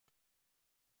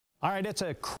All right,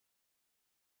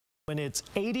 when it's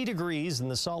 80 degrees in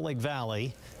the Salt Lake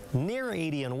Valley, near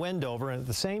 80 in Wendover, and at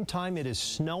the same time it is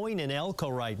snowing in Elko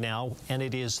right now, and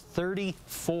it is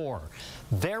 34.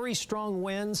 Very strong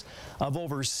winds of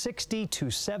over 60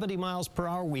 to 70 miles per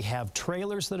hour. We have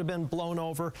trailers that have been blown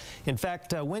over. In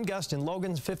fact, wind gust in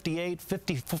Logan 58,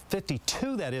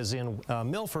 52 that is in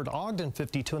Milford, Ogden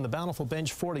 52, and the Bountiful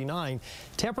Bench 49.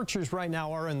 Temperatures right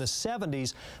now are in the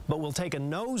 70s, but we'll take a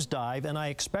nosedive, and I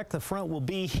expect the front will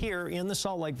be here in the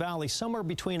Salt Lake Valley somewhere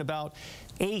between about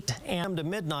 8 a.m. to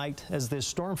midnight as this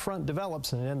storm front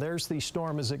develops, and then there's the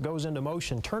storm as it goes into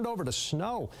motion. Turned over to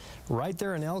snow right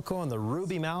there in Elko and the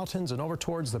Ruby Mountains and over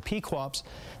towards the Pequops.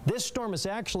 This storm is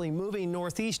actually moving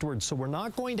northeastward, so we're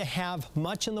not going to have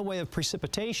much in the way of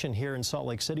precipitation here in Salt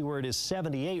Lake City, where it is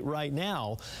 78 right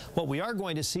now. What we are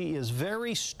going to see is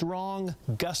very strong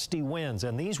gusty winds,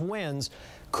 and these winds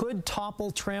could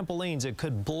topple trampolines. It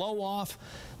could blow off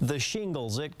the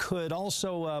shingles. It could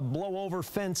also blow over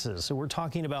fences. So we're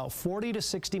talking about 40 to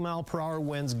 60 mile per hour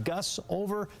winds, gusts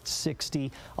over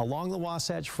 60 along the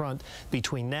Wasatch Front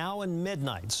between now and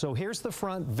midnight. So here's the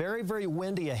front, very, very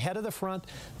windy ahead of the front.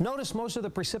 Notice most of the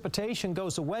precipitation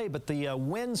goes away, but the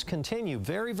winds continue.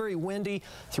 Very, very windy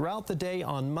throughout the day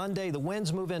on Monday. The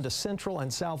winds move into central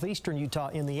and southeastern Utah.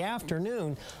 In the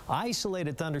afternoon,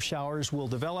 isolated thundershowers will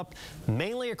develop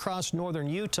mainly across northern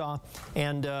Utah,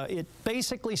 and it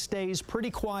basically stays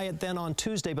pretty quiet then on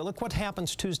Tuesday. But look what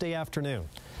happens Tuesday afternoon.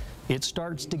 It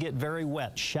starts to get very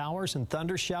wet. Showers and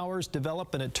thunder showers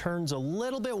develop, and it turns a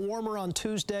little bit warmer on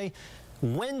Tuesday.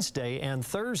 Wednesday and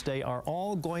Thursday are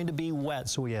all going to be wet.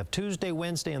 So we have Tuesday,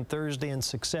 Wednesday, and Thursday in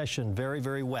succession, very,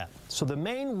 very wet. So the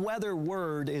main weather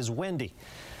word is windy.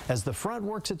 As the front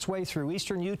works its way through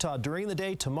eastern Utah during the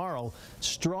day tomorrow,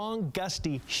 strong,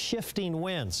 gusty, shifting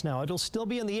winds. Now, it'll still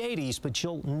be in the 80s, but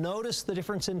you'll notice the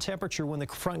difference in temperature when the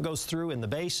front goes through in the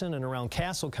basin and around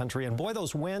Castle Country. And boy,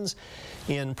 those winds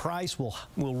in Price will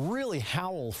really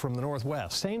howl from the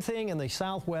northwest. Same thing in the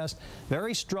southwest.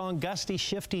 Very strong, gusty,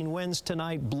 shifting winds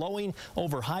tonight, blowing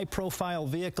over high-profile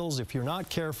vehicles if you're not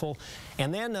careful.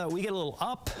 And then we get a little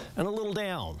up and a little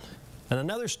down. And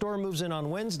another storm moves in on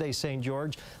Wednesday, St.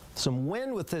 George. Some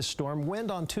wind with this storm, wind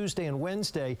on Tuesday and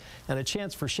Wednesday, and a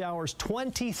chance for showers.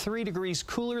 23 degrees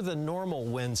cooler than normal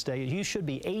Wednesday. You should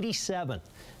be 87,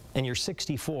 and you're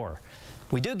 64.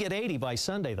 We do get 80 by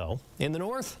Sunday, though. In the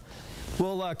north,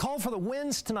 we'll call for the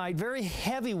winds tonight. Very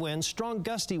heavy winds, strong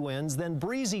gusty winds, then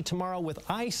breezy tomorrow with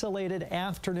isolated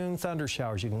afternoon thunder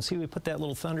showers. You can see we put that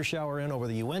little thunder shower in over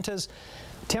the Uintas.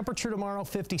 Temperature tomorrow,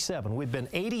 57. We've been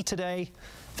 80 today,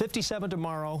 57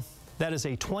 tomorrow. That is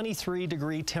a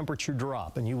 23-degree temperature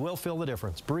drop, and you will feel the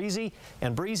difference. Breezy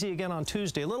and breezy again on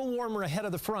Tuesday. A little warmer ahead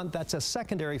of the front. That's a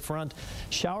secondary front.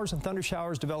 Showers and thunder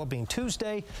showers developing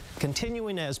Tuesday,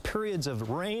 continuing as periods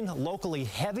of rain, locally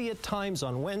heavy at times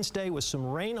on Wednesday with some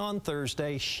rain on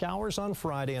Thursday, showers on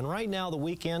Friday, and right now the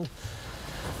weekend,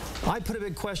 I put a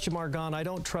big question mark on. I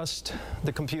don't trust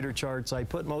the computer charts. I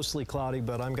put mostly cloudy,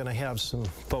 but I'm going to have some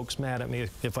folks mad at me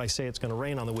if I say it's going to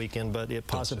rain on the weekend, but it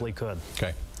possibly could.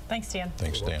 Okay. Thanks, Dan.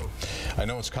 Thanks, Dan. I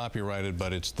know it's copyrighted,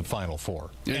 but it's the Final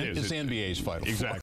Four. It is. It's the NBA's Final Four. Exactly.